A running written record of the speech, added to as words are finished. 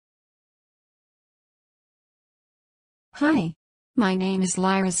Hi, my name is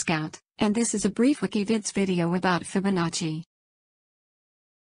Lyra Scout, and this is a brief Wikivids video about Fibonacci.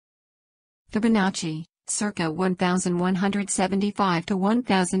 Fibonacci, circa 1175 to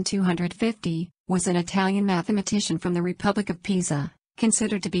 1250, was an Italian mathematician from the Republic of Pisa,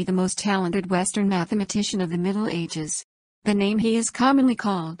 considered to be the most talented Western mathematician of the Middle Ages. The name he is commonly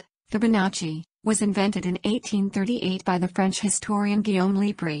called, Fibonacci, was invented in 1838 by the French historian Guillaume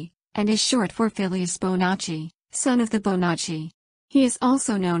Libri, and is short for Filius Bonacci, son of the Bonacci. He is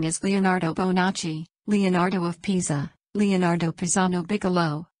also known as Leonardo Bonacci, Leonardo of Pisa, Leonardo Pisano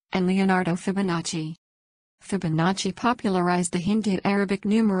Bigelow, and Leonardo Fibonacci. Fibonacci popularized the Hindu-Arabic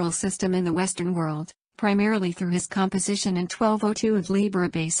numeral system in the Western world, primarily through his composition in 1202 of Liber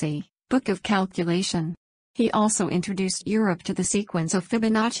Abaci, Book of Calculation. He also introduced Europe to the sequence of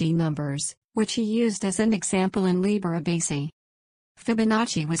Fibonacci numbers, which he used as an example in Liber Abaci.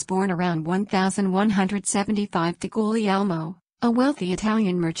 Fibonacci was born around 1175 to Guglielmo, a wealthy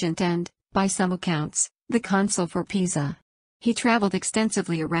Italian merchant and, by some accounts, the consul for Pisa. He traveled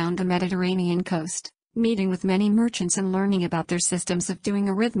extensively around the Mediterranean coast, meeting with many merchants and learning about their systems of doing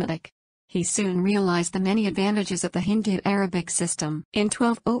arithmetic. He soon realized the many advantages of the Hindu-Arabic system. In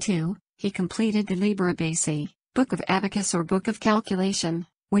 1202, he completed the Liber Abaci, Book of Abacus or Book of Calculation,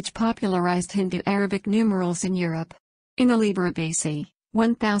 which popularized Hindu-Arabic numerals in Europe. In the Liber Abaci,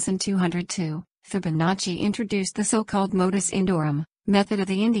 1202, Fibonacci introduced the so-called modus indorum, method of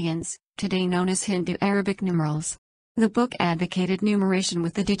the Indians, today known as Hindu-Arabic numerals. The book advocated numeration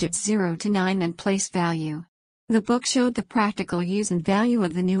with the digits 0 to 9 and place value. The book showed the practical use and value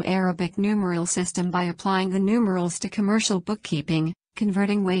of the new Arabic numeral system by applying the numerals to commercial bookkeeping,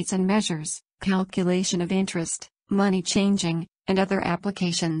 converting weights and measures, calculation of interest, money changing, and other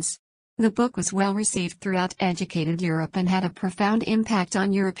applications. The book was well received throughout educated Europe and had a profound impact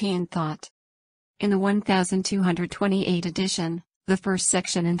on European thought. In the 1228 edition, the first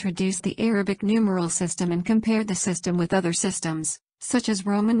section introduced the Arabic numeral system and compared the system with other systems, such as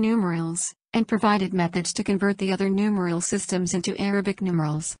Roman numerals, and provided methods to convert the other numeral systems into Arabic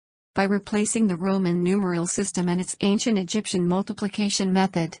numerals. By replacing the Roman numeral system and its ancient Egyptian multiplication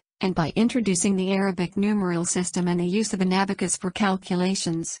method, and by introducing the Arabic numeral system and the use of an abacus for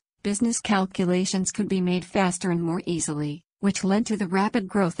calculations, business calculations could be made faster and more easily, which led to the rapid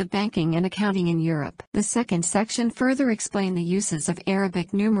growth of banking and accounting in Europe. The second section further explained the uses of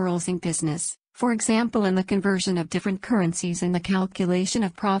Arabic numerals in business, for example in the conversion of different currencies and the calculation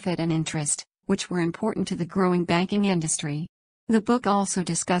of profit and interest, which were important to the growing banking industry. The book also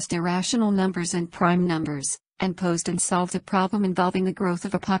discussed irrational numbers and prime numbers, and posed and solved a problem involving the growth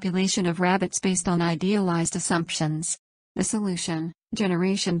of a population of rabbits based on idealized assumptions. The solution,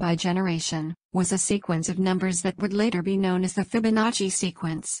 generation by generation, was a sequence of numbers that would later be known as the Fibonacci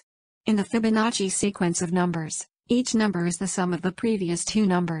sequence. In the Fibonacci sequence of numbers, each number is the sum of the previous two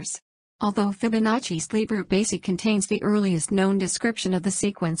numbers. Although Fibonacci's Liber Abaci contains the earliest known description of the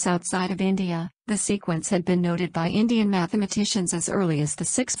sequence outside of India, the sequence had been noted by Indian mathematicians as early as the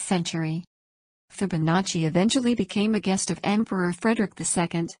 6th century. Fibonacci eventually became a guest of Emperor Frederick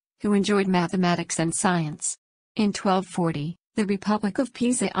II, who enjoyed mathematics and science. In 1240, the Republic of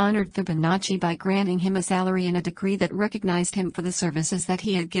Pisa honored Fibonacci by granting him a salary and a decree that recognized him for the services that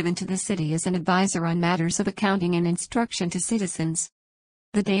he had given to the city as an advisor on matters of accounting and instruction to citizens.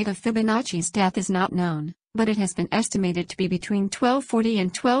 The date of Fibonacci's death is not known, but it has been estimated to be between 1240 and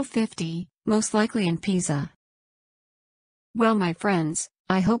 1250, most likely in Pisa. Well, my friends,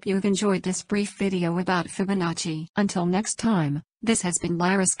 I hope you've enjoyed this brief video about Fibonacci. Until next time, this has been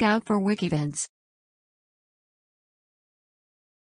Lyra Scout for Wikivids.